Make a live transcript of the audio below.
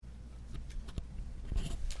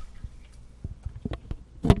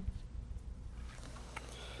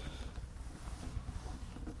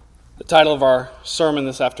title of our sermon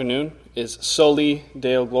this afternoon is Soli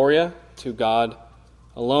Deo Gloria, to God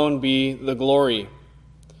alone be the glory.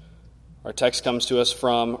 Our text comes to us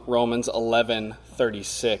from Romans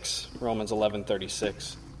 11:36. Romans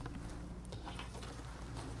 11:36.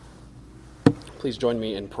 Please join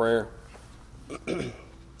me in prayer.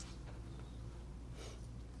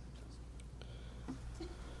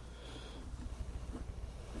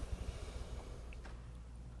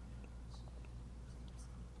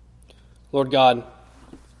 Lord God,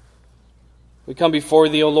 we come before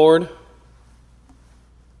Thee, O Lord,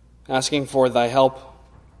 asking for Thy help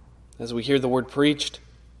as we hear the word preached.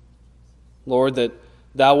 Lord, that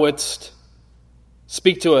Thou wouldst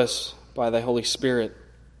speak to us by Thy Holy Spirit,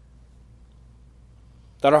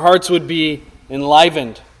 that our hearts would be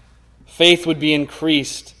enlivened, faith would be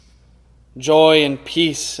increased, joy and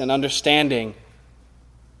peace and understanding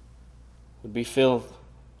would be filled.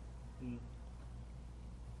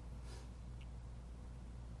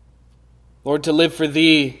 Lord, to live for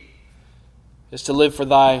Thee is to live for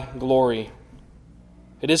Thy glory.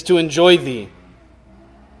 It is to enjoy Thee.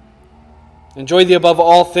 Enjoy Thee above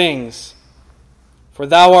all things, for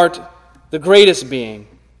Thou art the greatest being.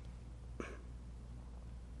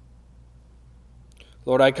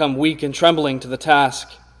 Lord, I come weak and trembling to the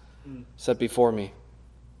task set before me.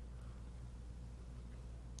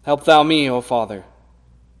 Help Thou me, O Father,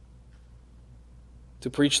 to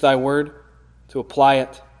preach Thy word, to apply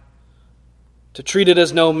it, to treat it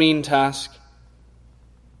as no mean task,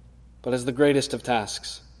 but as the greatest of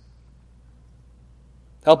tasks.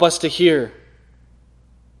 Help us to hear.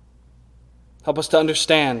 Help us to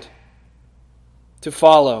understand, to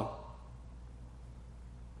follow.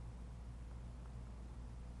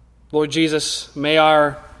 Lord Jesus, may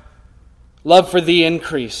our love for Thee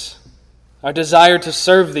increase, our desire to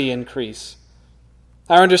serve Thee increase,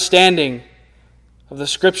 our understanding of the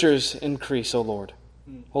Scriptures increase, O Lord.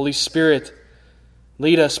 Holy Spirit,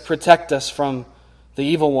 lead us, protect us from the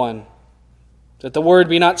evil one, that the word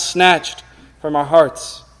be not snatched from our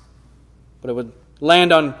hearts, but it would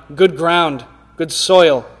land on good ground, good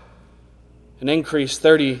soil, and increase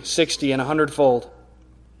 30, 60, and 100-fold.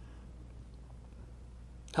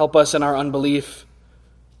 Help us in our unbelief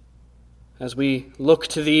as we look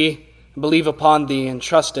to Thee, believe upon Thee, and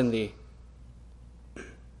trust in Thee.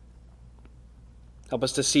 Help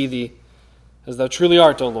us to see Thee as Thou truly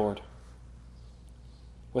art, O Lord.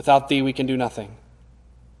 Without Thee, we can do nothing.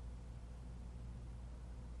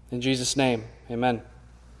 In Jesus' name, amen.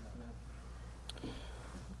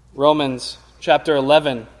 Romans chapter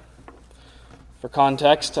 11. For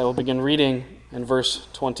context, I will begin reading in verse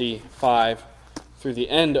 25 through the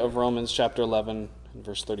end of Romans chapter 11 and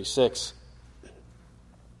verse 36.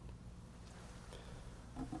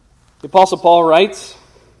 The Apostle Paul writes,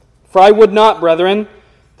 "For I would not, brethren,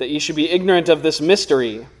 that ye should be ignorant of this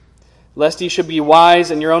mystery, lest ye should be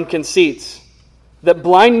wise in your own conceits, that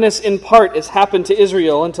blindness in part is happened to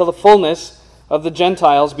Israel until the fullness of the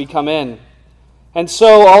Gentiles be come in. And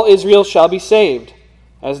so all Israel shall be saved.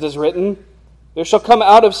 As it is written, there shall come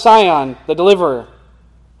out of Sion the deliverer,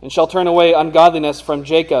 and shall turn away ungodliness from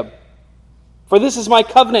Jacob. For this is my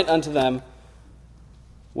covenant unto them,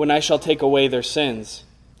 when I shall take away their sins.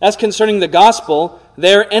 As concerning the gospel,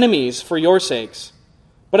 they are enemies for your sakes.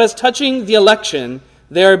 But as touching the election,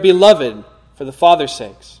 they are beloved for the Father's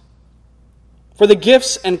sakes. For the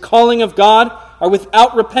gifts and calling of God are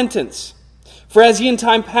without repentance. For as ye in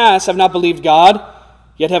time past have not believed God,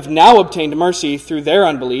 yet have now obtained mercy through their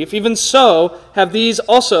unbelief, even so have these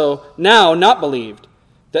also now not believed,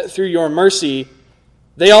 that through your mercy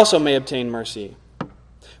they also may obtain mercy.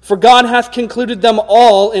 For God hath concluded them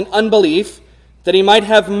all in unbelief, that He might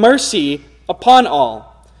have mercy upon all.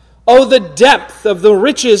 Oh, the depth of the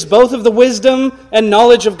riches both of the wisdom and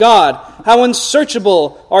knowledge of God! How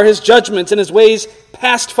unsearchable are His judgments and His ways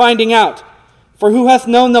past finding out! For who hath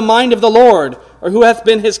known the mind of the Lord, or who hath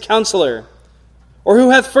been His counselor? Or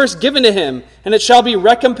who hath first given to Him, and it shall be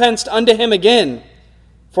recompensed unto Him again?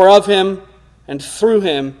 For of Him, and through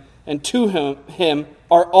Him, and to Him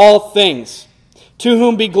are all things, to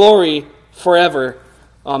whom be glory forever.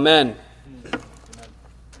 Amen."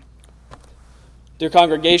 Dear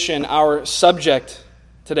congregation, our subject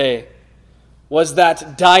today was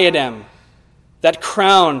that diadem, that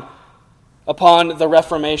crown upon the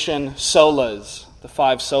Reformation solas, the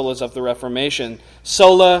 5 solas of the Reformation.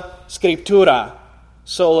 Sola Scriptura,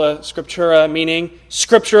 sola scriptura meaning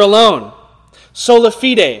Scripture alone. Sola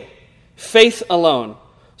fide, faith alone.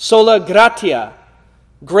 Sola gratia,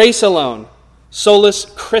 grace alone. Solus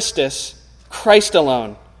Christus, Christ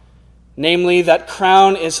alone. Namely, that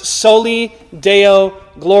crown is soli Deo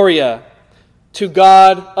Gloria, To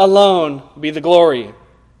God alone be the glory.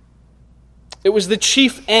 It was the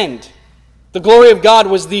chief end. The glory of God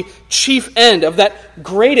was the chief end of that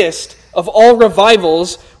greatest of all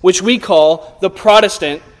revivals, which we call the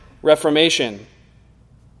Protestant Reformation.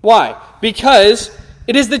 Why? Because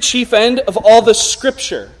it is the chief end of all the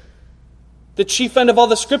Scripture. The chief end of all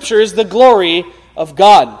the Scripture is the glory of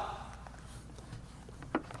God.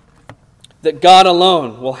 That God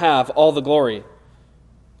alone will have all the glory.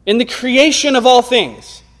 In the creation of all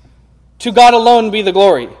things, to God alone be the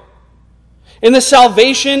glory. In the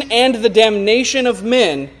salvation and the damnation of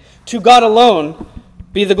men, to God alone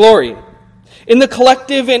be the glory. In the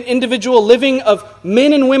collective and individual living of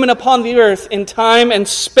men and women upon the earth in time and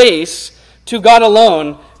space, to God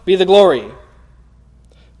alone be the glory.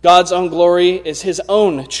 God's own glory is his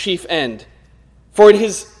own chief end, for it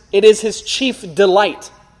is his chief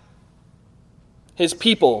delight. His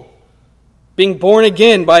people, being born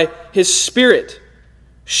again by his Spirit,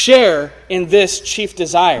 share in this chief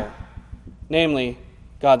desire, namely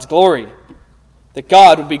God's glory, that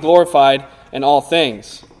God would be glorified in all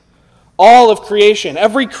things. All of creation,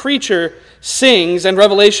 every creature sings in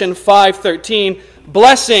Revelation 5:13,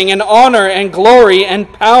 blessing and honor and glory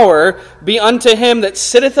and power be unto him that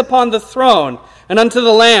sitteth upon the throne and unto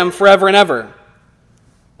the Lamb forever and ever.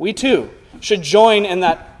 We too should join in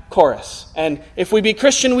that chorus. And if we be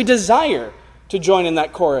Christian, we desire to join in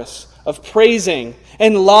that chorus of praising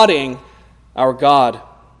and lauding our God.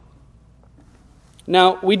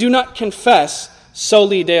 Now, we do not confess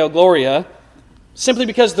Soli Deo Gloria simply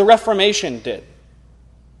because the Reformation did.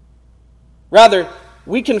 Rather,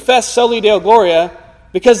 we confess Soli Deo Gloria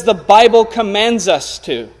because the Bible commands us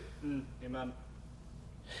to. Amen.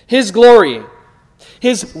 His glory,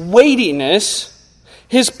 his weightiness,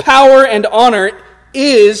 his power and honor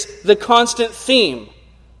is the constant theme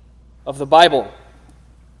of the Bible.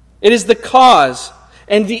 It is the cause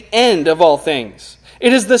and the end of all things.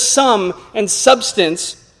 It is the sum and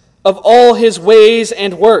substance of all his ways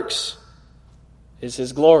and works, is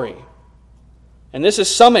his glory. And this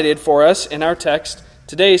is summated for us in our text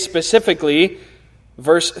today, specifically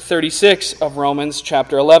verse 36 of Romans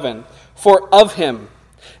chapter 11. For of him,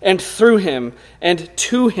 and through him, and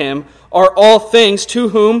to him are all things, to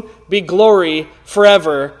whom be glory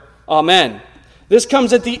forever. Amen. This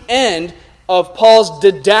comes at the end of Paul's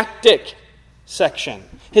didactic section,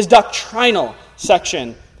 his doctrinal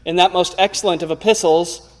section in that most excellent of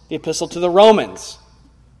epistles, the Epistle to the Romans.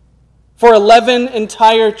 For 11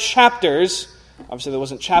 entire chapters, obviously there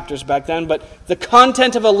wasn't chapters back then, but the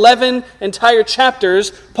content of 11 entire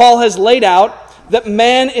chapters, Paul has laid out that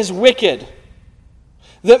man is wicked,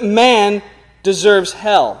 that man deserves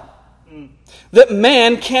hell, that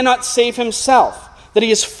man cannot save himself, that he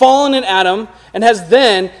has fallen in Adam and has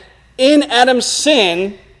then, in Adam's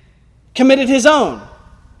sin, committed his own,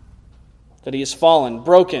 that he is fallen,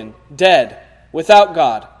 broken, dead, without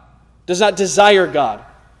God, does not desire God,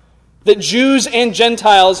 that Jews and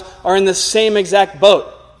Gentiles are in the same exact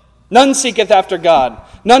boat. None seeketh after God,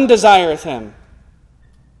 none desireth him.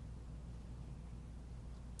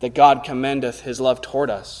 That God commendeth his love toward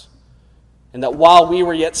us, and that while we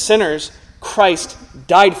were yet sinners, Christ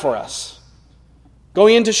died for us.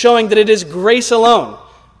 Going into showing that it is grace alone,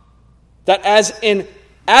 that as in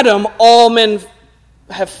Adam all men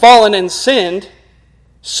have fallen and sinned,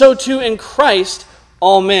 so too in Christ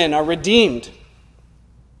all men are redeemed.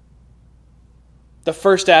 The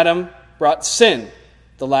first Adam brought sin.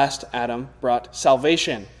 The last Adam brought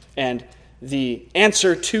salvation and the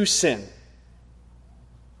answer to sin.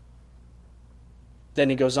 Then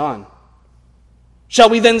he goes on. Shall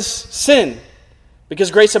we then sin because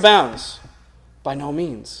grace abounds? By no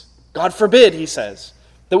means. God forbid, he says,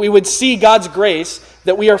 that we would see God's grace,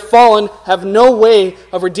 that we are fallen, have no way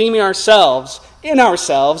of redeeming ourselves, in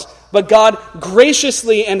ourselves, but God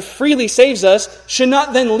graciously and freely saves us, should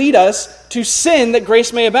not then lead us to sin that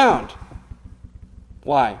grace may abound.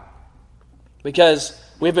 Why? Because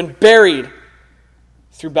we have been buried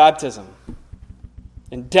through baptism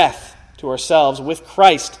in death to ourselves with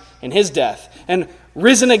Christ in his death, and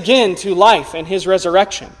risen again to life in his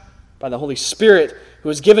resurrection by the Holy Spirit who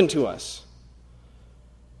is given to us.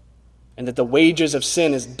 And that the wages of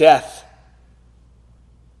sin is death,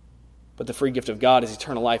 but the free gift of God is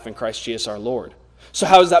eternal life in Christ Jesus our Lord. So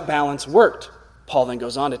how has that balance worked? Paul then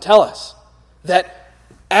goes on to tell us that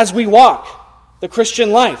as we walk the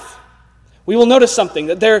Christian life, we will notice something,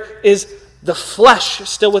 that there is the flesh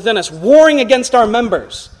still within us, warring against our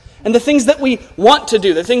members. And the things that we want to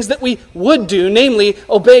do, the things that we would do, namely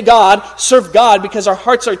obey God, serve God because our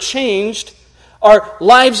hearts are changed, our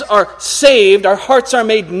lives are saved, our hearts are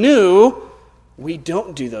made new, we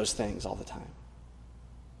don't do those things all the time.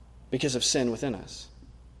 because of sin within us.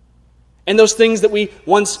 And those things that we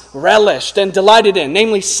once relished and delighted in,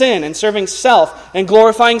 namely sin and serving self and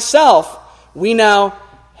glorifying self, we now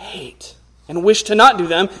hate and wish to not do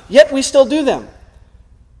them, yet we still do them.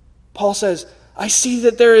 Paul says, I see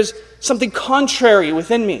that there is something contrary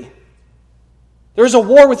within me. There is a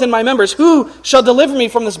war within my members. Who shall deliver me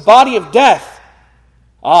from this body of death?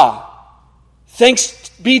 Thanks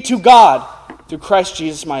be to God through Christ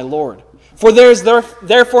Jesus my Lord. For there is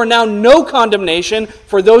therefore now no condemnation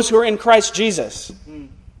for those who are in Christ Jesus.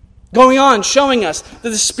 Going on, showing us that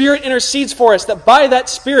the Spirit intercedes for us, that by that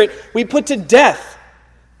Spirit we put to death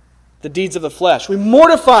the deeds of the flesh. We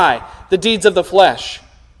mortify the deeds of the flesh.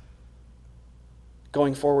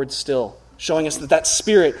 Going forward still, showing us that that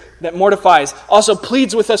Spirit that mortifies also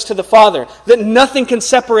pleads with us to the Father, that nothing can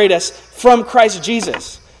separate us from Christ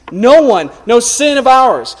Jesus. No one, no sin of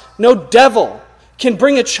ours, no devil can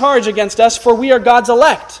bring a charge against us, for we are God's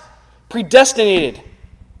elect, predestinated,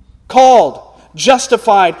 called,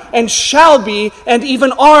 justified, and shall be, and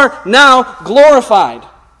even are now glorified.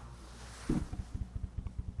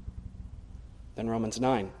 Then Romans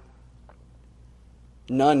 9.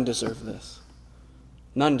 None deserve this.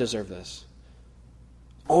 None deserve this.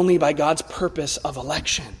 Only by God's purpose of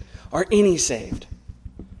election are any saved.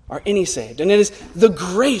 Are any saved. And it is the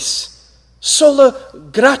grace, sola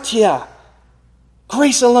gratia,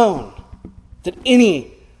 grace alone, that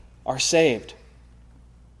any are saved.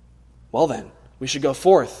 Well then, we should go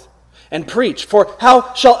forth and preach. For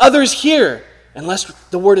how shall others hear unless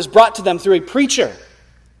the word is brought to them through a preacher?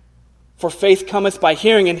 For faith cometh by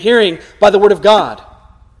hearing, and hearing by the word of God.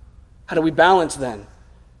 How do we balance then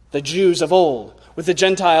the Jews of old with the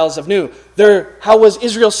Gentiles of new? How was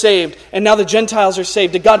Israel saved, and now the Gentiles are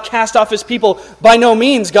saved? Did God cast off his people? By no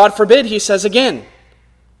means, God forbid, he says again.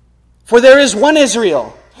 For there is one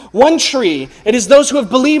Israel, one tree. It is those who have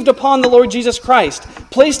believed upon the Lord Jesus Christ,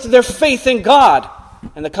 placed their faith in God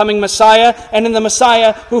and the coming Messiah, and in the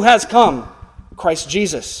Messiah who has come, Christ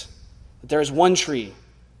Jesus. That there is one tree.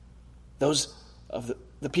 Those of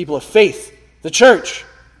the people of faith, the church,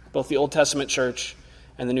 both the Old Testament church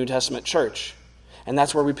and the New Testament church. And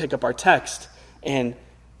that's where we pick up our text in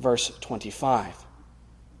verse 25.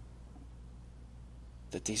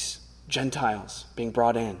 That these Gentiles being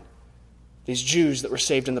brought in, these Jews that were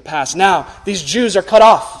saved in the past, now these Jews are cut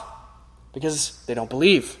off because they don't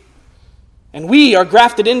believe. And we are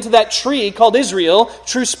grafted into that tree called Israel,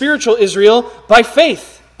 true spiritual Israel, by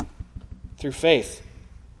faith, through faith.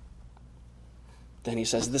 Then he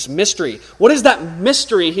says this mystery. What is that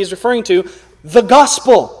mystery he's referring to? The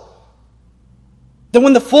gospel. That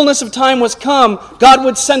when the fullness of time was come, God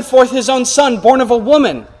would send forth his own Son, born of a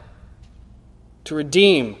woman, to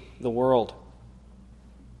redeem the world.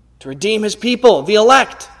 To redeem his people, the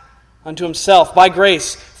elect, unto himself by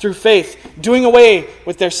grace, through faith, doing away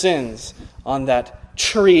with their sins on that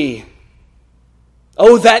tree.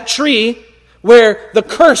 Oh, that tree where the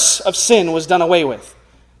curse of sin was done away with.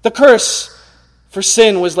 The curse for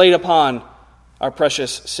sin was laid upon our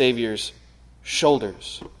precious Savior's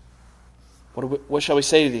shoulders. What shall we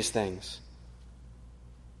say to these things?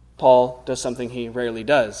 Paul does something he rarely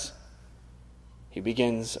does. He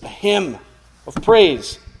begins a hymn of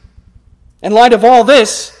praise. In light of all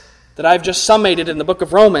this that I've just summated in the book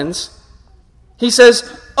of Romans, he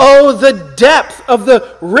says, oh, the depth of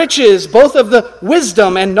the riches, both of the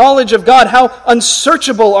wisdom and knowledge of God, how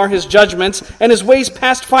unsearchable are his judgments and his ways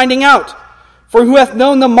past finding out. For who hath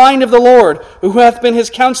known the mind of the Lord, or who hath been his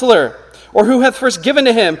counselor, or who hath first given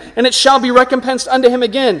to him, and it shall be recompensed unto him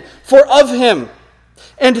again. For of him,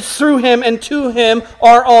 and through him, and to him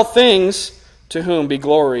are all things, to whom be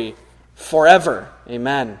glory forever.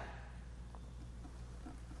 Amen.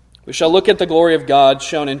 We shall look at the glory of God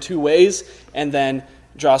shown in two ways, and then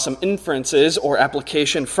draw some inferences or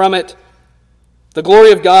application from it. The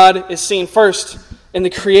glory of God is seen first in the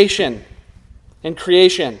creation. In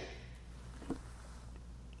creation.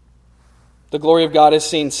 The glory of God is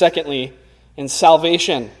seen, secondly, in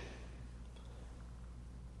salvation.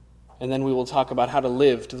 And then we will talk about how to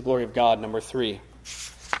live to the glory of God, number 3.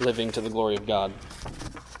 Living to the glory of God.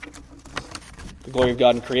 The glory of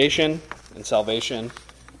God in creation and salvation,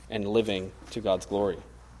 and living to God's glory.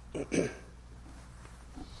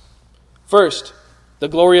 First, the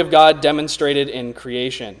glory of God demonstrated in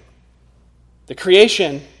creation. The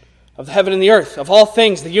creation of the heaven and the earth, of all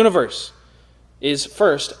things, the universe, is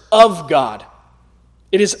first of God.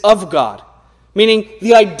 It is of God, meaning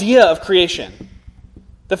the idea of creation.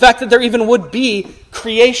 The fact that there even would be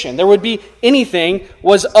creation, there would be anything,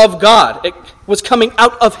 was of God. It was coming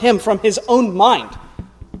out of him from his own mind.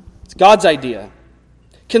 It's God's idea.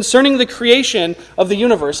 Concerning the creation of the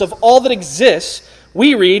universe, of all that exists,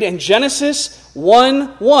 we read in Genesis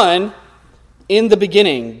 1:1, "In the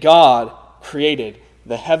beginning, God created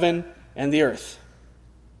the heaven and the earth."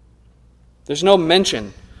 There's no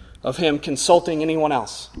mention of him consulting anyone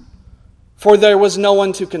else, for there was no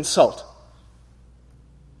one to consult.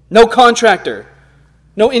 No contractor,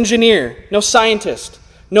 no engineer, no scientist,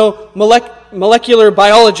 no molecular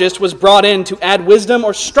biologist was brought in to add wisdom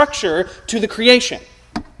or structure to the creation.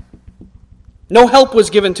 No help was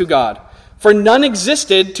given to God, for none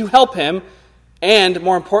existed to help him, and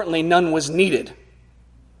more importantly, none was needed.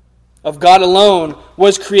 Of God alone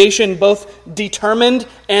was creation both determined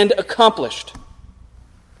and accomplished.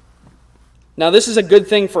 Now, this is a good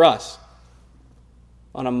thing for us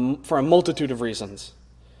for a multitude of reasons.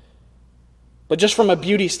 But just from a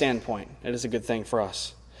beauty standpoint, it is a good thing for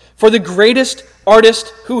us. For the greatest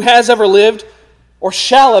artist who has ever lived or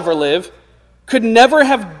shall ever live could never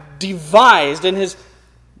have devised in his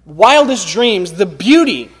wildest dreams the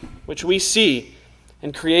beauty which we see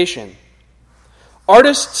in creation.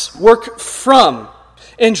 Artists work from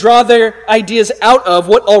and draw their ideas out of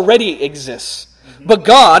what already exists. But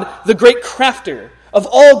God, the great crafter of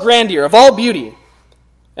all grandeur, of all beauty,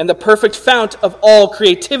 and the perfect fount of all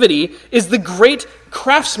creativity, is the great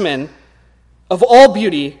craftsman of all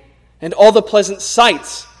beauty and all the pleasant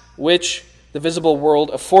sights which the visible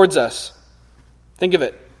world affords us. Think of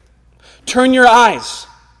it. Turn your eyes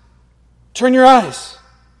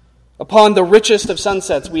upon the richest of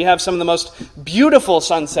sunsets. We have some of the most beautiful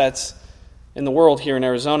sunsets in the world here in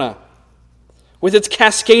Arizona, with its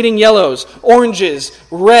cascading yellows, oranges,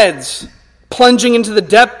 reds, plunging into the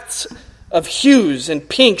depths of hues and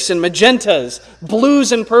pinks and magentas,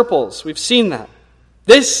 blues and purples. We've seen that.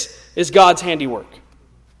 This is God's handiwork.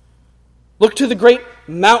 Look to the great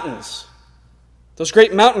mountains, those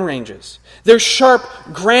great mountain ranges. Their sharp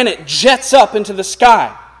granite jets up into the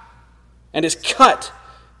sky and is cut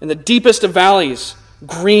in the deepest of valleys,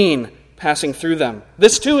 green passing through them.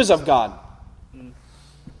 This too is of God.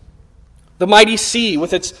 The mighty sea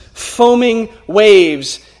with its foaming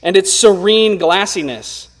waves and its serene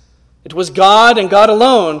glassiness. It was God and God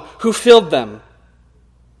alone who filled them.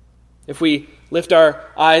 If we lift our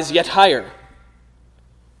eyes yet higher,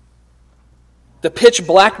 the pitch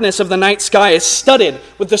blackness of the night sky is studded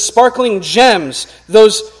with the sparkling gems,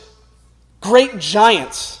 those great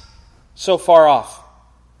giants so far off.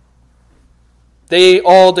 They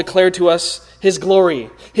all declare to us His glory,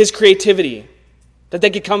 His creativity. That they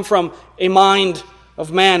could come from a mind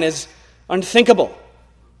of man is unthinkable.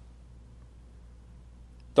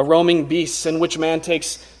 The roaming beasts in which man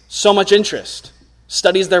takes so much interest,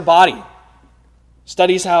 studies their body,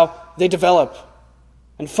 studies how they develop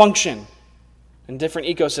and function in different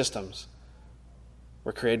ecosystems,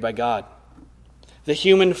 were created by God. The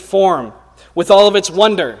human form, with all of its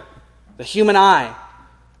wonder, the human eye,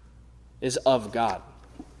 is of God.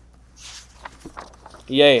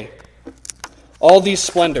 Yea, all these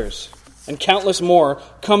splendors and countless more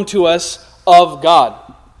come to us of God.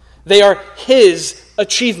 They are His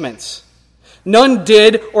achievements. None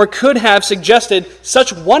did or could have suggested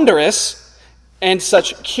such wondrous and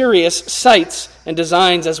such curious sights and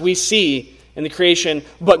designs as we see in the creation,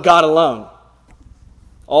 but God alone.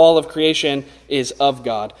 All of creation is of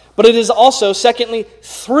God. But it is also, secondly,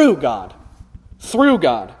 through God. Through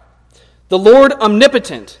God. The Lord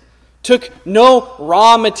omnipotent took no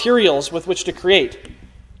raw materials with which to create.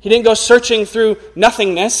 He didn't go searching through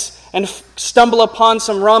nothingness and stumble upon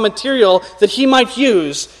some raw material that He might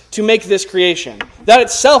use to make this creation. That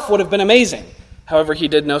itself would have been amazing. However, He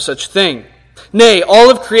did no such thing. Nay, all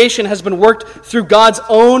of creation has been worked through God's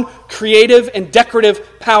own creative and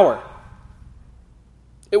decorative power.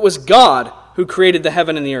 It was God who created the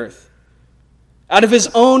heaven and the earth. Out of His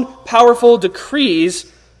own powerful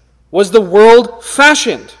decrees was the world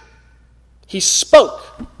fashioned. He spoke,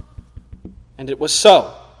 and it was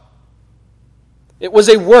so. It was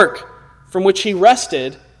a work from which He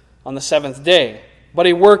rested on the seventh day, but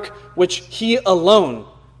a work which He alone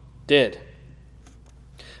did.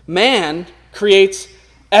 Man creates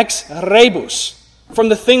ex rebus, from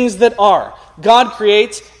the things that are. God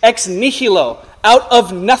creates ex nihilo, out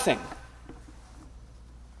of nothing.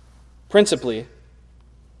 Principally,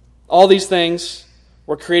 all these things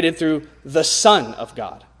were created through the Son of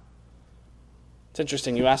God. It's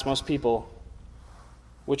interesting, you ask most people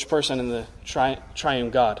which person in the triune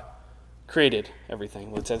God created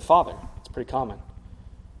everything. Well, it said Father. It's pretty common.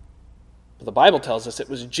 But the Bible tells us it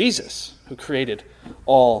was Jesus who created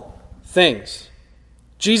all things.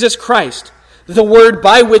 Jesus Christ, the Word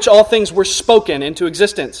by which all things were spoken into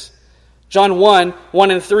existence. John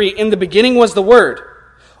 1:1 and 3, in the beginning was the Word.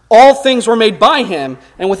 All things were made by him,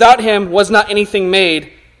 and without him was not anything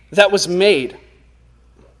made that was made.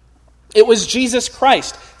 It was Jesus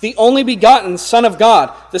Christ, the only begotten Son of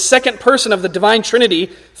God, the second person of the divine Trinity,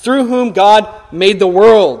 through whom God made the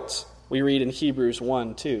world. We read in Hebrews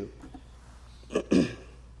 1:2.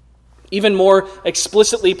 Even more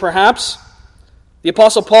explicitly, perhaps, the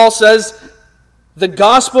Apostle Paul says, the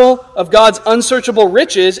gospel of God's unsearchable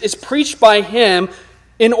riches is preached by him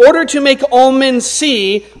in order to make all men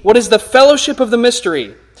see what is the fellowship of the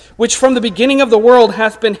mystery, which from the beginning of the world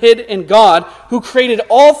hath been hid in God, who created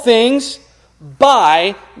all things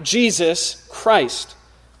by Jesus Christ.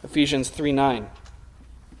 Ephesians 3:9.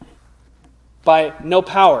 By no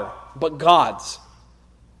power but God's.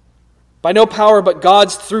 By no power but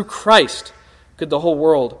God's, through Christ could the whole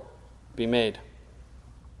world be made.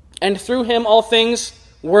 And through him all things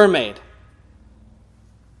were made.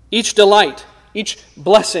 Each delight, each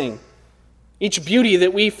blessing, each beauty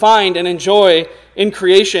that we find and enjoy in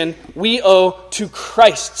creation, we owe to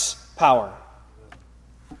Christ's power.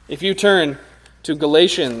 If you turn to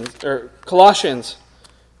Colossians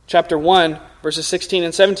chapter 1, verses 16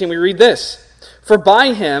 and 17, we read this. For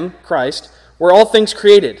by him, Christ, were all things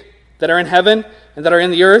created, that are in heaven and that are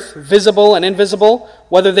in the earth, visible and invisible,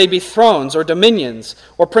 whether they be thrones or dominions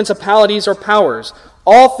or principalities or powers.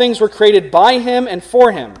 All things were created by him and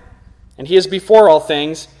for him. And he is before all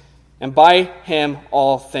things, and by him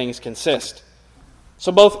all things consist.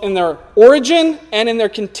 So both in their origin and in their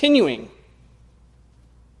continuing,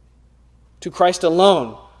 to Christ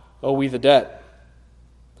alone owe we the debt,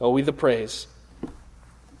 owe we the praise.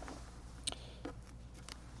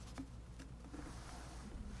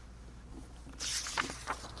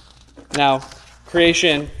 Now,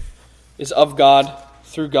 creation is of God,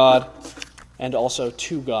 through God, and also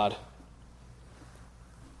to God.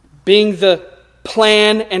 Being the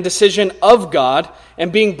plan and decision of God,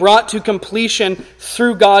 and being brought to completion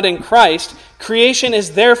through God in Christ, creation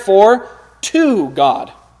is therefore to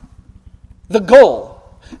God. The goal,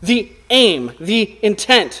 the aim, the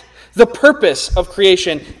intent, the purpose of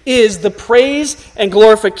creation is the praise and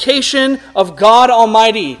glorification of God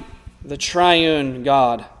Almighty, the triune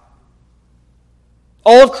God.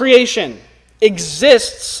 All of creation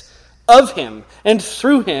exists of him and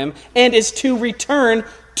through him and is to return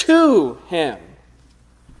to him.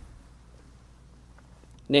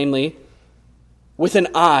 Namely, with an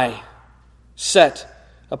eye set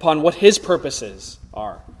upon what his purposes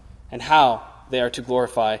are and how they are to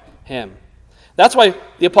glorify him. That's why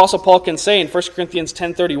the Apostle Paul can say in 1 Corinthians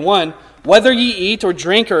 10:31, whether ye eat or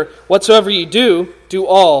drink or whatsoever ye do, do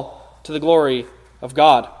all to the glory of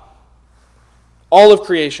God. All of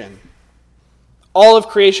creation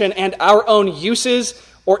and our own uses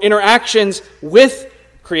or interactions with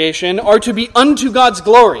creation are to be unto God's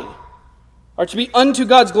glory.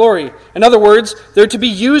 In other words, they're to be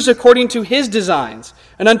used according to his designs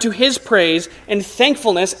and unto his praise and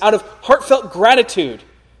thankfulness out of heartfelt gratitude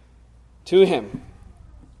to him.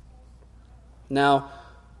 Now,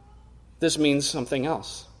 this means something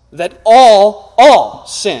else. That all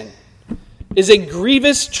sin is a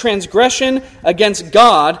grievous transgression against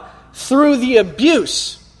God through the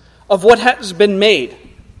abuse of what has been made,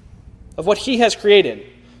 of what he has created.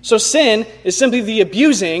 So sin is simply the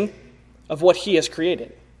abusing of what he has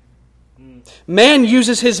created. Man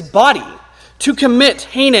uses his body to commit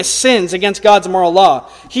heinous sins against God's moral law.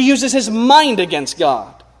 He uses his mind against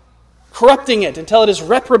God, corrupting it until it is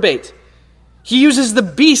reprobate. He uses the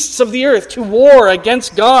beasts of the earth to war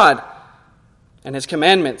against God and his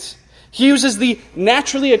commandments. He uses the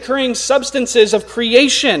naturally occurring substances of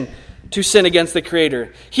creation to sin against the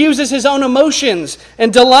Creator. He uses his own emotions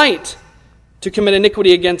and delight to commit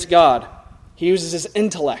iniquity against God. He uses his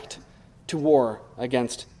intellect to war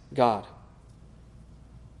against God.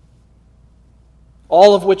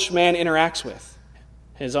 All of which man interacts with.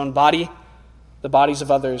 His own body, the bodies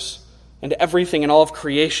of others, and everything in all of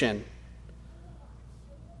creation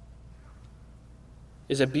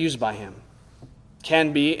is abused by him.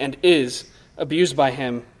 Can be and is abused by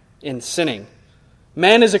him in sinning.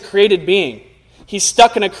 Man is a created being. He's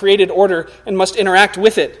stuck in a created order and must interact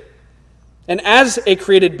with it. And as a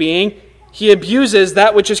created being, he abuses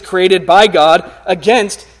that which is created by God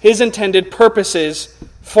against his intended purposes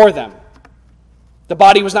for them. The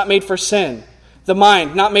body was not made for sin. The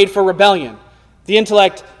mind not made for rebellion. The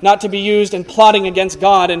intellect not to be used in plotting against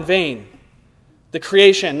God in vain. The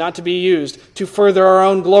creation not to be used to further our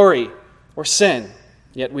own glory or sin,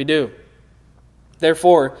 yet we do.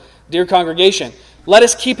 Therefore, dear congregation, let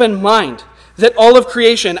us keep in mind that all of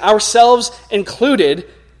creation, ourselves included,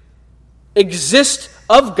 exist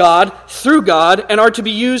of God, through God, and are to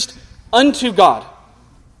be used unto God.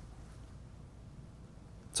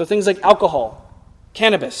 So things like alcohol,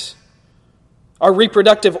 cannabis, our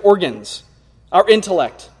reproductive organs, our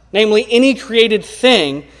intellect, namely any created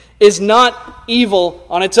thing, is not evil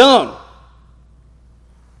on its own.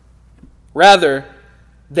 Rather,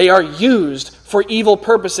 they are used for evil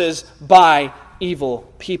purposes by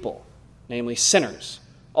evil people, namely sinners.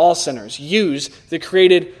 All sinners use the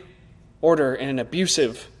created order in an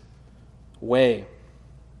abusive way.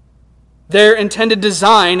 Their intended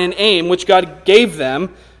design and aim, which God gave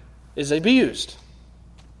them, is abused.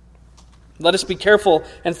 Let us be careful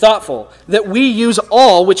and thoughtful that we use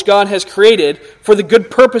all which God has created for the good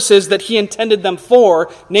purposes that He intended them for,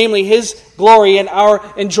 namely His glory and our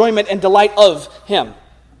enjoyment and delight of Him.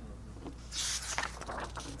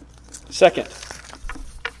 Second,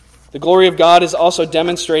 the glory of God is also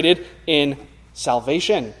demonstrated in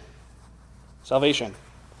salvation. Salvation.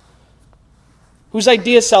 Whose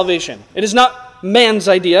idea is salvation? It is not man's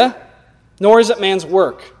idea, nor is it man's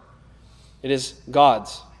work. It is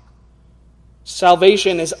God's.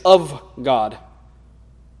 Salvation is of God.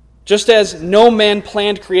 Just as no man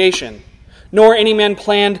planned creation, nor any man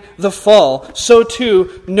planned the fall, so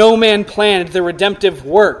too no man planned the redemptive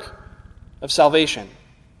work of salvation.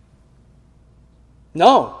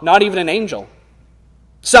 No, not even an angel.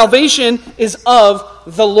 Salvation is of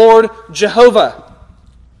the Lord Jehovah.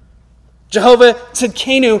 Jehovah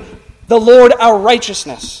Tzidkenu, the Lord our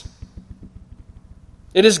righteousness.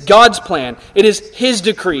 It is God's plan. It is His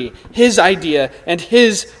decree, His idea, and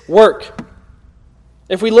His work.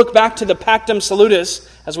 If we look back to the Pactum Salutis,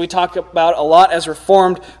 as we talk about a lot as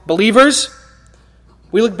Reformed believers,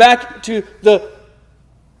 we look back to the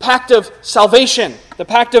pact of salvation, the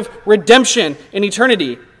pact of redemption in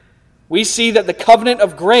eternity. We see that the covenant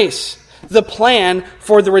of grace, the plan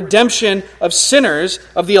for the redemption of sinners,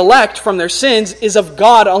 of the elect from their sins, is of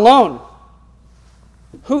God alone.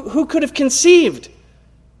 Who could have conceived,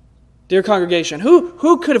 dear congregation,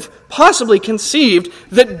 who could have possibly conceived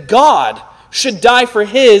that God should die for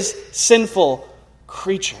His sinful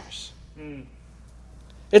creatures?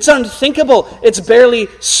 It's unthinkable. It's barely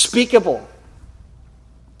speakable.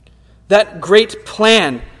 That great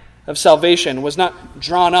plan of salvation was not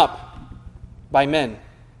drawn up by men.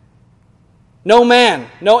 No man,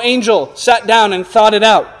 no angel sat down and thought it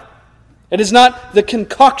out. It is not the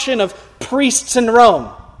concoction of priests in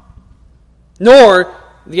Rome, nor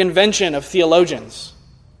the invention of theologians.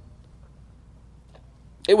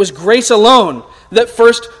 It was grace alone that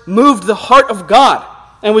first moved the heart of God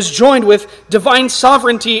and was joined with divine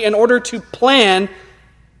sovereignty in order to plan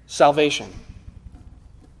salvation.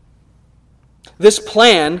 This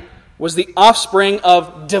plan was the offspring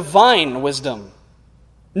of divine wisdom.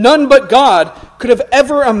 None but God could have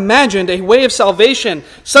ever imagined a way of salvation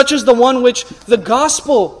such as the one which the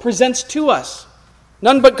gospel presents to us.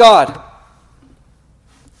 None but God.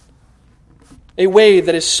 A way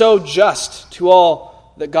that is so just to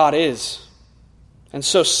all that God is, and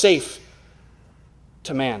so safe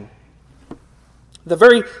to man. The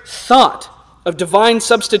very thought of divine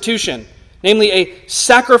substitution, namely a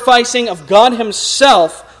sacrificing of God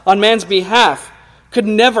Himself on man's behalf, could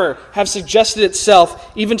never have suggested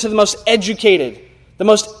itself even to the most educated, the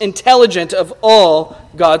most intelligent of all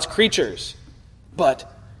God's creatures. But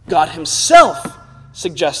God Himself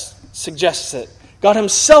suggests it. God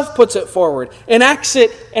Himself puts it forward, enacts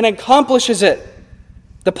it, and accomplishes it.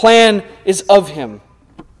 The plan is of Him.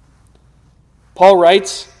 Paul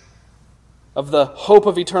writes of the hope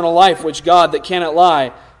of eternal life, which God, that cannot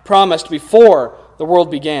lie, promised before the world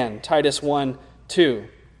began. Titus 1:2.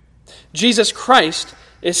 Jesus Christ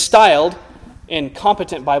is styled, in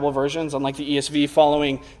competent Bible versions, unlike the ESV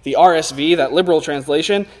following the RSV, that liberal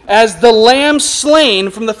translation, as the Lamb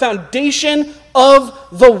slain from the foundation of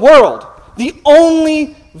the world. The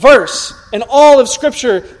only verse in all of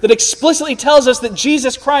Scripture that explicitly tells us that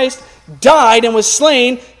Jesus Christ died and was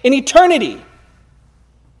slain in eternity.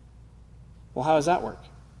 Well, how does that work?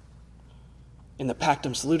 In the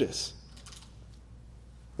Pactum Salutis.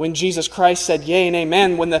 When Jesus Christ said yea and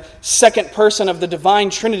amen, when the second person of the divine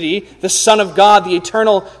Trinity, the Son of God, the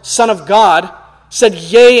eternal Son of God, said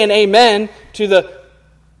yea and amen to the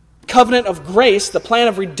covenant of grace, the plan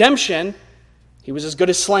of redemption, He was as good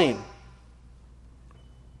as slain.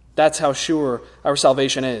 That's how sure our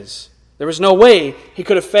salvation is. There was no way He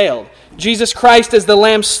could have failed. Jesus Christ is the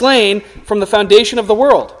Lamb slain from the foundation of the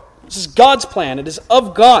world. This is God's plan. It is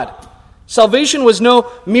of God. Salvation was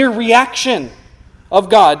no mere reaction of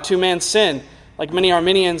God to man's sin, like many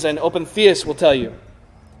Arminians and open theists will tell you.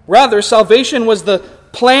 Rather, salvation was the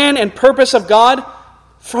plan and purpose of God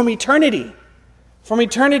from eternity. From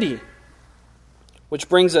eternity. Which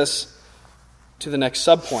brings us to the next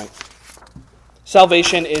subpoint.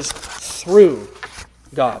 Salvation is through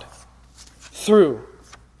God. Through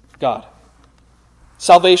God.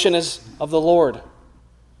 Salvation is of the Lord.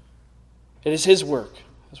 It is His work,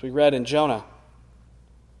 as we read in Jonah.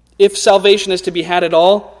 If salvation is to be had at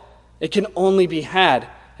all, it can only be had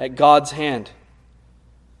at God's hand.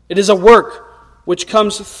 It is a work which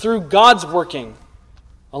comes through God's working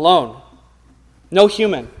alone. No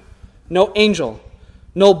human, no angel,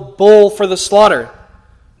 no bull for the slaughter,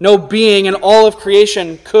 no being in all of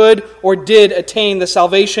creation could or did attain the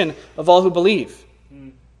salvation of all who believe.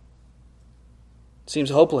 It seems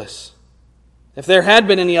hopeless. If there had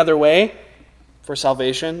been any other way for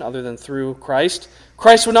salvation other than through Christ,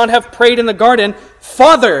 Christ would not have prayed in the garden,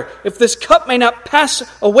 "Father, if this cup may not pass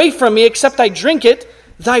away from me except I drink it,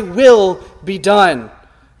 thy will be done."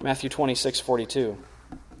 Matthew 26:42.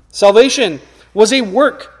 Salvation was a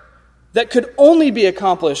work that could only be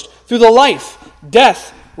accomplished through the life,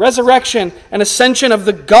 death, resurrection, and ascension of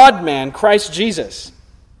the God-man, Christ Jesus.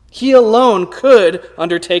 He alone could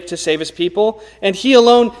undertake to save His people, and He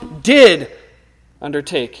alone did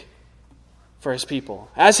undertake for His people.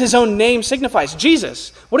 As His own name signifies,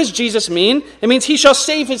 Jesus. What does Jesus mean? It means He shall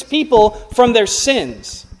save His people from their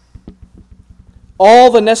sins.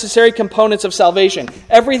 All the necessary components of salvation,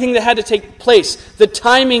 everything that had to take place, the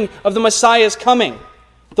timing of the Messiah's coming,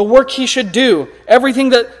 the work He should do, everything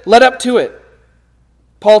that led up to it,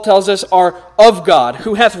 Paul tells us, are of God,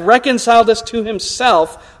 who hath reconciled us to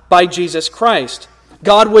Himself by Jesus Christ.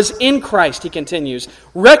 God was in Christ, he continues,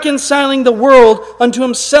 reconciling the world unto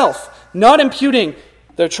Himself, not imputing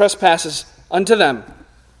their trespasses unto them.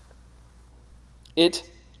 It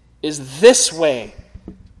is this way,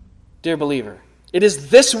 dear believer, it is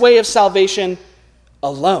this way of salvation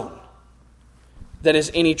alone that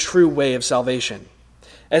is any true way of salvation.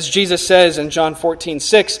 As Jesus says in John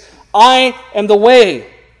 14:6, "I am the way,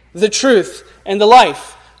 the truth, and the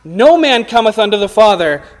life. No man cometh unto the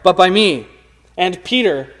Father but by me." And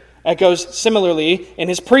Peter echoes similarly in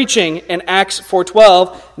his preaching in Acts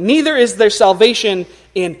 4:12, "Neither is there salvation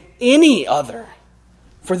in any other,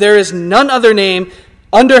 for there is none other name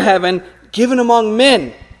under heaven given among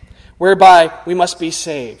men, whereby we must be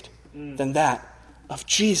saved, than that of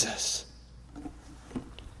Jesus."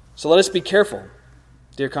 So let us be careful,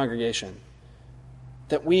 dear congregation,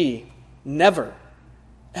 that we never,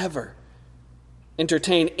 ever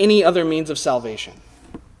entertain any other means of salvation.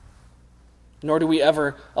 Nor do we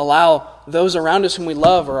ever allow those around us whom we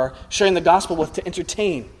love or are sharing the gospel with to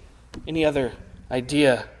entertain any other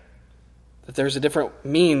idea that there's a different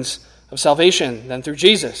means of salvation than through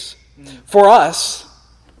Jesus. For us,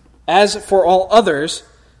 as for all others,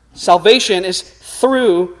 salvation is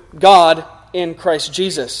through God in Christ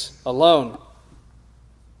Jesus alone.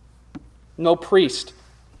 No priest,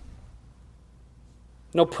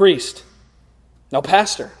 no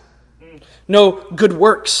pastor, no good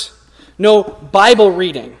works, no Bible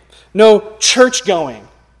reading, no church going.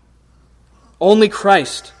 Only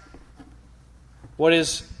Christ. What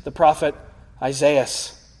does the prophet Isaiah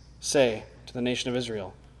say to the nation of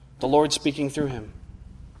Israel? The Lord speaking through him.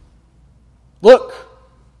 "Look,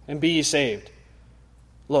 and be ye saved.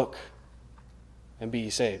 Look, and be ye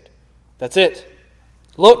saved." That's it.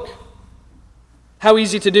 Look. How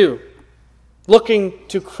easy to do. Looking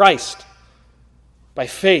to Christ by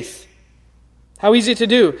faith. How easy to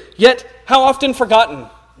do, yet how often forgotten,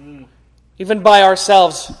 even by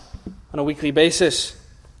ourselves on a weekly basis.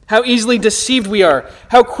 How easily deceived we are.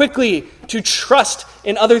 How quickly to trust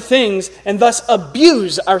in other things and thus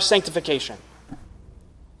abuse our sanctification.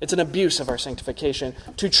 It's an abuse of our sanctification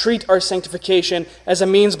to treat our sanctification as a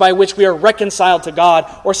means by which we are reconciled to God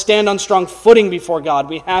or stand on strong footing before God.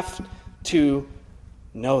 We have to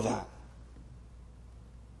know that.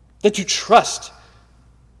 That to trust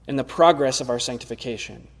in the progress of our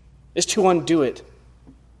sanctification is to undo it.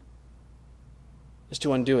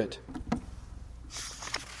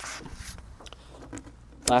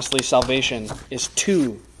 Lastly, salvation is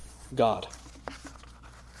to God.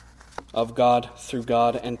 Of God, through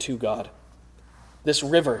God, and to God. This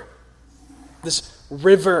river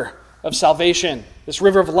of salvation, this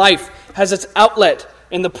river of life, has its outlet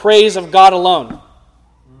in the praise of God alone.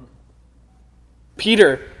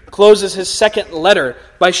 Peter closes his second letter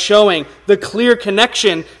by showing the clear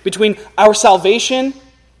connection between our salvation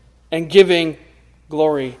and giving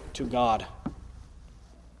glory to God.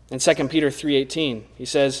 In 2 Peter 3:18, he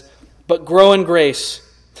says, "But grow in grace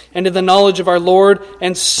and in the knowledge of our Lord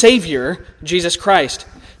and Savior, Jesus Christ.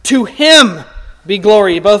 To Him be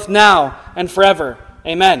glory both now and forever.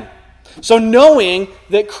 Amen." So knowing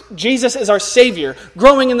that Jesus is our Savior,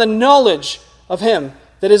 growing in the knowledge of Him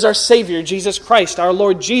that is our Savior, Jesus Christ, our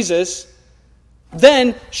Lord Jesus,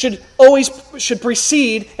 then should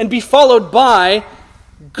precede and be followed by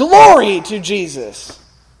glory to Jesus,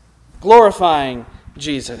 glorifying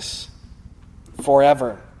Jesus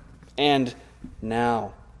forever and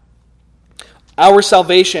now. Our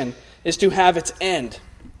salvation is to have its end,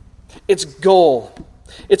 its goal,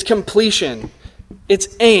 its completion,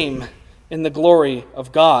 its aim in the glory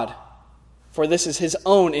of God. For this is his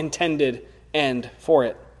own intended end for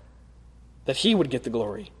it, that he would get the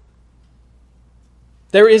glory.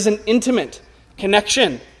 There is an intimate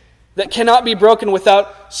connection that cannot be broken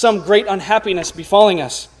without some great unhappiness befalling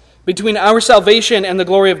us between our salvation and the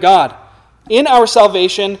glory of God. In our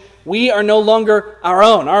salvation, we are no longer our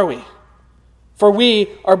own, are we? For we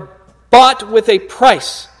are bought with a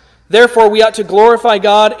price. Therefore, we ought to glorify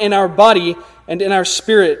God in our body and in our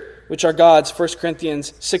spirit, which are God's, 1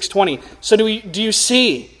 Corinthians 6:20. So do you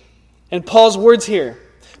see in Paul's words here,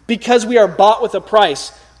 because we are bought with a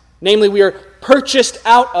price, namely we are purchased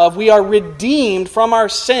out of, we are redeemed from our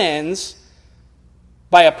sins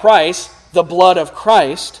by a price, the blood of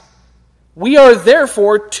Christ, we are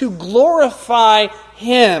therefore to glorify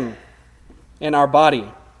him in our body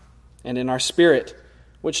and in our spirit,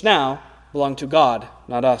 which now belong to God,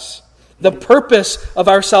 not us. The purpose of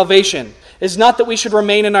our salvation is not that we should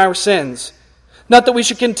remain in our sins, not that we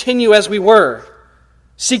should continue as we were,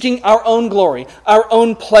 seeking our own glory, our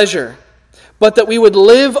own pleasure, but that we would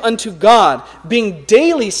live unto God, being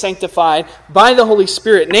daily sanctified by the Holy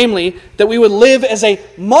Spirit, namely, that we would live as a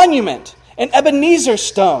monument, an Ebenezer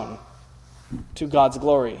stone to God's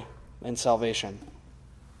glory and salvation.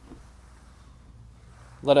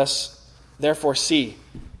 Let us therefore see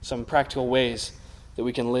some practical ways that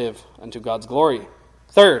we can live unto God's glory.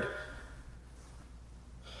 Third,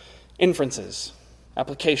 inferences,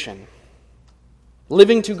 application.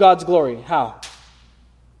 Living to God's glory. How?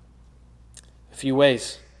 A few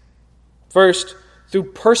ways. First,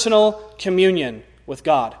 through personal communion with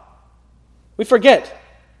God. I forget.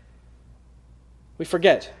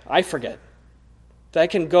 I forget that I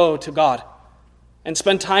can go to God and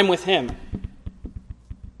spend time with him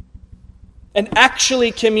and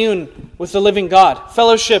actually commune with the living God,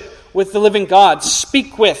 fellowship with the living God,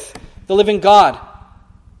 speak with the living God.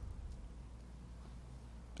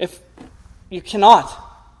 If you cannot,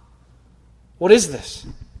 what is this?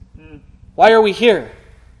 Why are we here?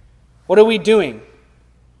 What are we doing?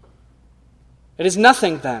 It is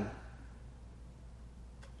nothing then.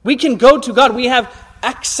 We can go to God. We have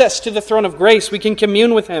access to the throne of grace. We can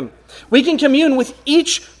commune with him. We can commune with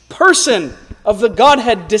each person of the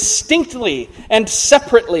Godhead distinctly and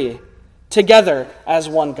separately, together as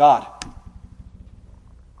one God.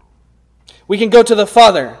 We can go to the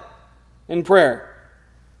Father in prayer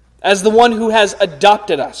as the one who has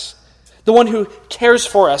adopted us, the one who cares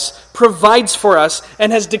for us, provides for us,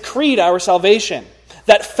 and has decreed our salvation,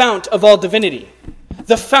 that fount of all divinity,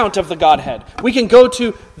 the fount of the Godhead. We can go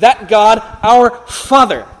to that God, our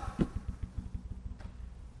Father,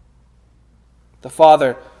 the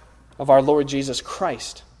Father of our Lord Jesus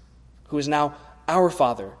Christ, who is now our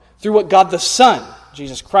Father, through what God the Son,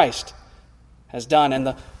 Jesus Christ, has done. And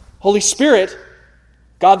the Holy Spirit,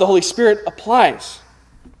 God the Holy Spirit, applies.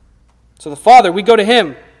 So the Father, we go to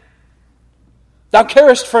him. Thou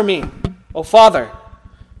carest for me, O Father.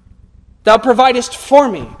 Thou providest for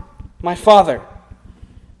me, my Father.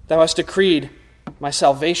 Thou hast decreed my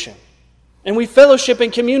salvation. And we fellowship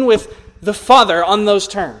and commune with the Father on those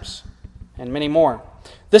terms, and many more.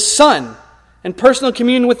 The Son, and personal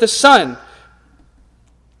communion with the Son,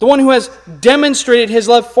 the one who has demonstrated his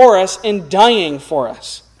love for us in dying for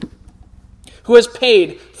us, who has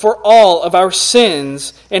paid for all of our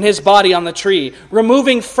sins in his body on the tree,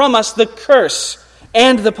 removing from us the curse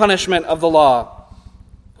and the punishment of the law,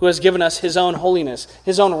 who has given us his own holiness,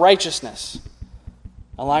 his own righteousness,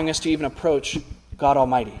 allowing us to even approach God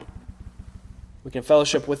Almighty. We can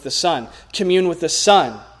fellowship with the Son, commune with the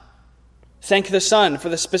Son, thank the Son for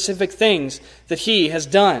the specific things that he has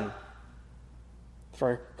done,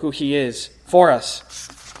 for who he is for us.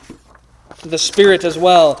 The Spirit as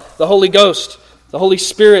well, the Holy Ghost, the Holy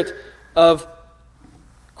Spirit of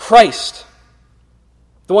Christ,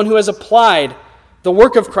 the one who has applied the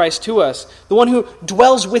work of Christ to us, the one who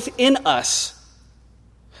dwells within us,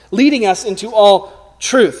 leading us into all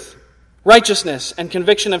truth, righteousness, and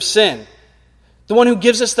conviction of sin, the one who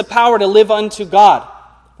gives us the power to live unto God.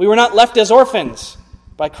 We were not left as orphans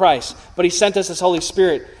by Christ, but he sent us his Holy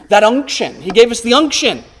Spirit, that unction. He gave us the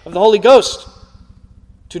unction of the Holy Ghost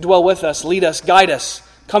to dwell with us, lead us, guide us,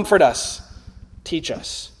 comfort us, teach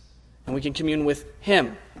us. And we can commune with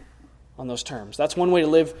him on those terms. That's one way to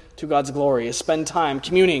live to God's glory, is spend time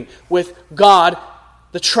communing with God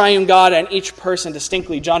the triune God and each person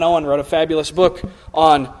distinctly. John Owen wrote a fabulous book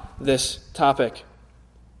on this topic.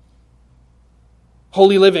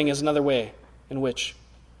 Holy living is another way in which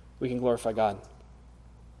we can glorify God.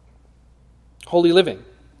 Holy living,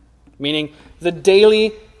 meaning the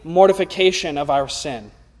daily mortification of our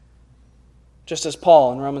sin. Just as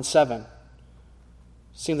Paul in Romans 7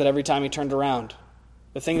 seemed that every time he turned around,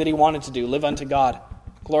 the thing that he wanted to do, live unto God,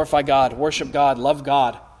 glorify God, worship God, love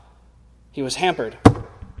God, he was hampered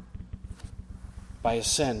by his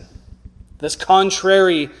sin. This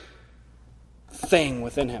contrary thing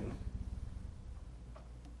within him,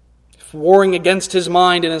 warring against his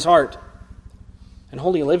mind and his heart. In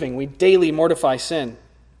holy living, we daily mortify sin.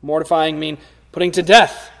 Mortifying means putting to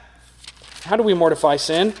death. How do we mortify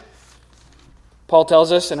sin? Paul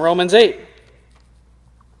tells us in Romans 8.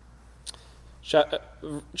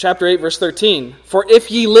 Chapter 8, verse 13. For if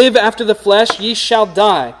ye live after the flesh, ye shall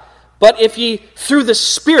die. But if ye through the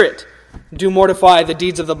Spirit do mortify the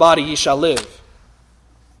deeds of the body, ye shall live.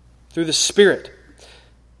 Through the Spirit.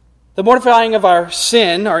 The mortifying of our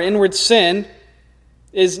sin, our inward sin,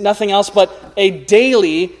 is nothing else but a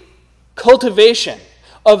daily cultivation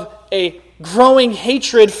of a growing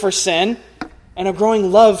hatred for sin and a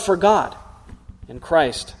growing love for God in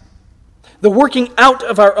Christ. The working out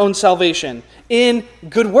of our own salvation in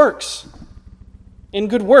good works. In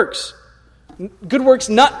good works. Good works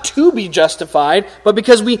not to be justified, but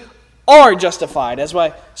because we are justified, as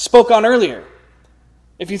I spoke on earlier.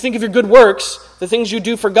 If you think of your good works, the things you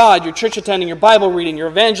do for God, your church attending, your Bible reading, your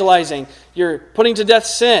evangelizing, your putting to death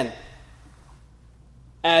sin,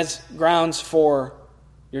 as grounds for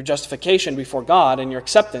your justification before God and your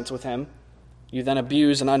acceptance with Him, you then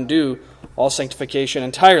abuse and undo all sanctification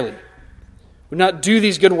entirely. We do not do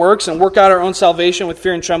these good works and work out our own salvation with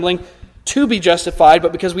fear and trembling to be justified,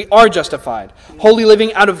 but because we are justified. Holy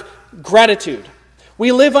living out of gratitude.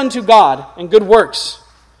 We live unto God in good works.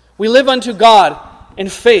 We live unto God in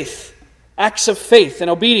faith, acts of faith and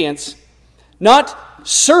obedience, not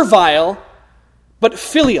servile, but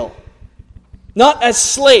filial. Not as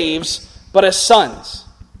slaves, but as sons.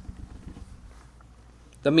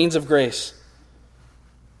 The means of grace.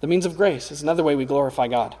 The means of grace is another way we glorify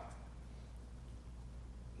God.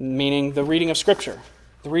 Meaning the reading of Scripture.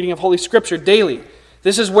 The reading of Holy Scripture daily.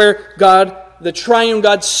 This is where God, the triune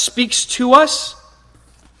God, speaks to us,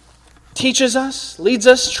 teaches us, leads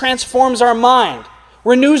us, transforms our mind,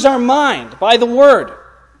 renews our mind by the Word.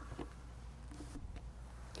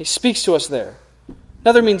 He speaks to us there.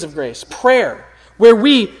 Another means of grace, prayer, where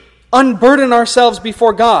we unburden ourselves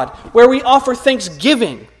before God, where we offer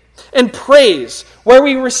thanksgiving and praise, where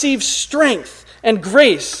we receive strength and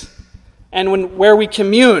grace, and where we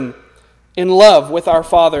commune in love with our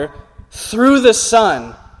Father through the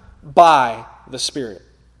Son by the Spirit.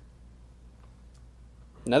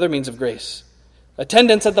 Another means of grace,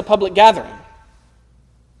 attendance at the public gathering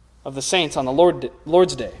of the saints on the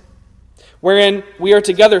Lord's Day, wherein we are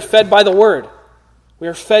together fed by the Word. We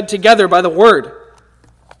are fed together by the Word.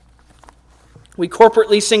 We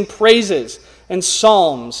corporately sing praises and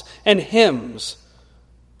psalms and hymns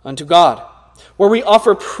unto God, where we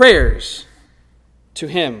offer prayers to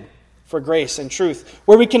Him for grace and truth,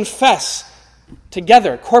 where we confess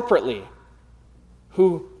together corporately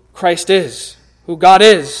who Christ is, who God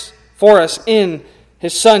is for us in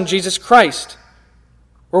His Son, Jesus Christ,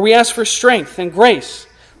 where we ask for strength and grace,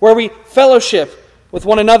 where we fellowship with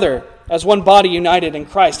one another as one body united in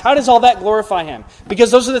Christ. How does all that glorify Him?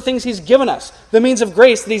 Because those are the things He's given us, the means of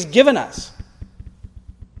grace that He's given us,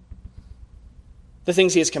 the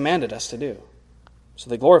things He has commanded us to do. So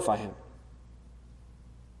they glorify Him.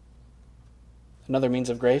 Another means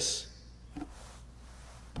of grace,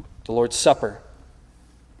 the Lord's Supper,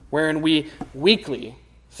 wherein we weekly,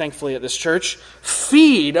 thankfully at this church,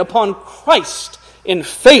 feed upon Christ in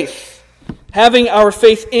faith, having our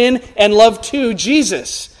faith in and love to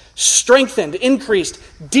Jesus strengthened, increased,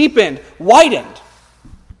 deepened, widened,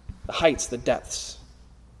 the heights, the depths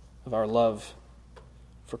of our love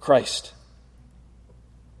for Christ.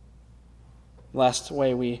 Last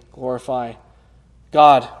way we glorify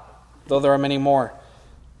God, though there are many more,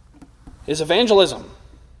 is evangelism,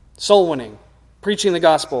 soul winning, preaching the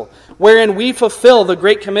gospel, wherein we fulfill the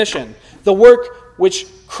Great Commission, the work which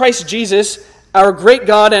Christ Jesus, our great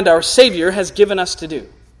God and our Savior, has given us to do.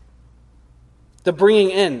 The bringing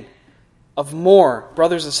in of more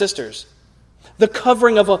brothers and sisters, the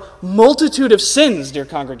covering of a multitude of sins, dear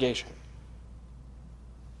congregation.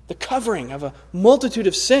 The covering of a multitude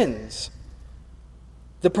of sins.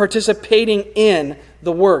 The participating in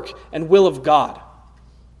the work and will of God.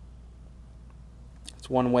 It's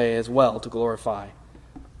one way as well to glorify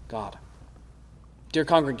God. Dear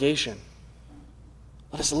congregation,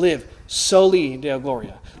 let us live soli Deo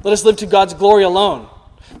Gloria. Let us live to God's glory alone.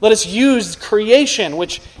 Let us use creation,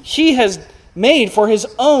 which He has made for His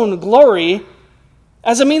own glory,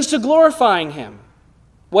 as a means to glorifying Him.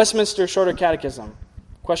 Westminster Shorter Catechism,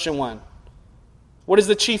 question 1. What is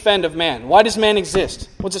the chief end of man? Why does man exist?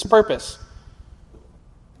 What's his purpose?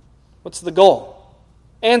 What's the goal?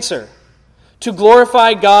 Answer: to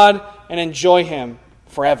glorify God and enjoy Him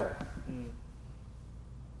forever.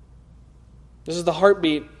 This is the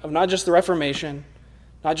heartbeat of not just the Reformation,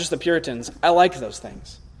 not just the Puritans. I like those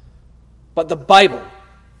things. But the Bible.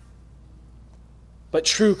 But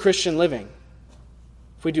true Christian living.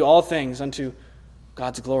 If we do all things unto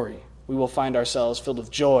God's glory, we will find ourselves filled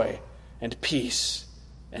with joy and peace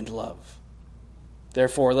and love.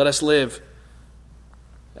 Therefore, let us live,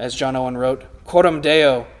 as John Owen wrote, quodam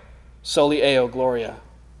Deo soli eo gloria.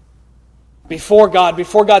 Before God,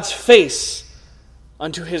 before God's face,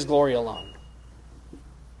 unto His glory alone.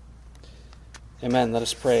 Amen. Let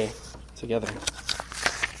us pray together.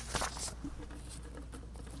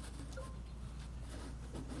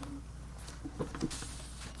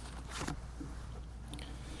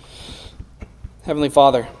 Heavenly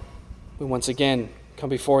Father, we once again come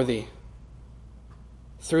before Thee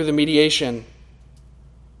through the mediation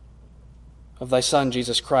of Thy Son,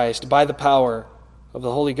 Jesus Christ, by the power of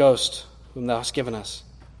the Holy Ghost, whom Thou hast given us.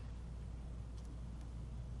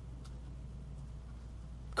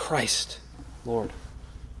 Christ, Lord.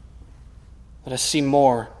 Let us see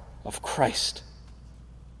more of Christ.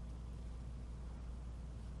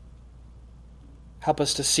 Help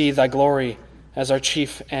us to see Thy glory as our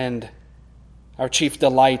chief end, our chief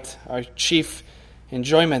delight, our chief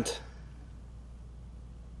enjoyment.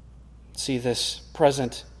 See this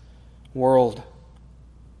present world,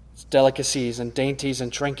 its delicacies and dainties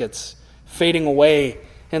and trinkets fading away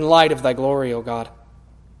in light of Thy glory, O God.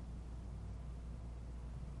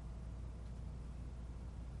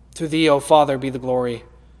 To Thee, O Father, be the glory.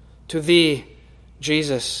 To Thee,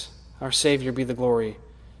 Jesus, our Savior, be the glory.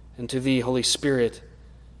 And to Thee, Holy Spirit,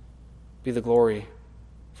 be the glory.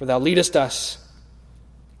 For Thou leadest us,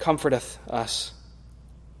 comforteth us.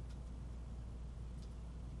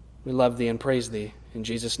 We love Thee and praise Thee. In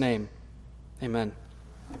Jesus' name, amen.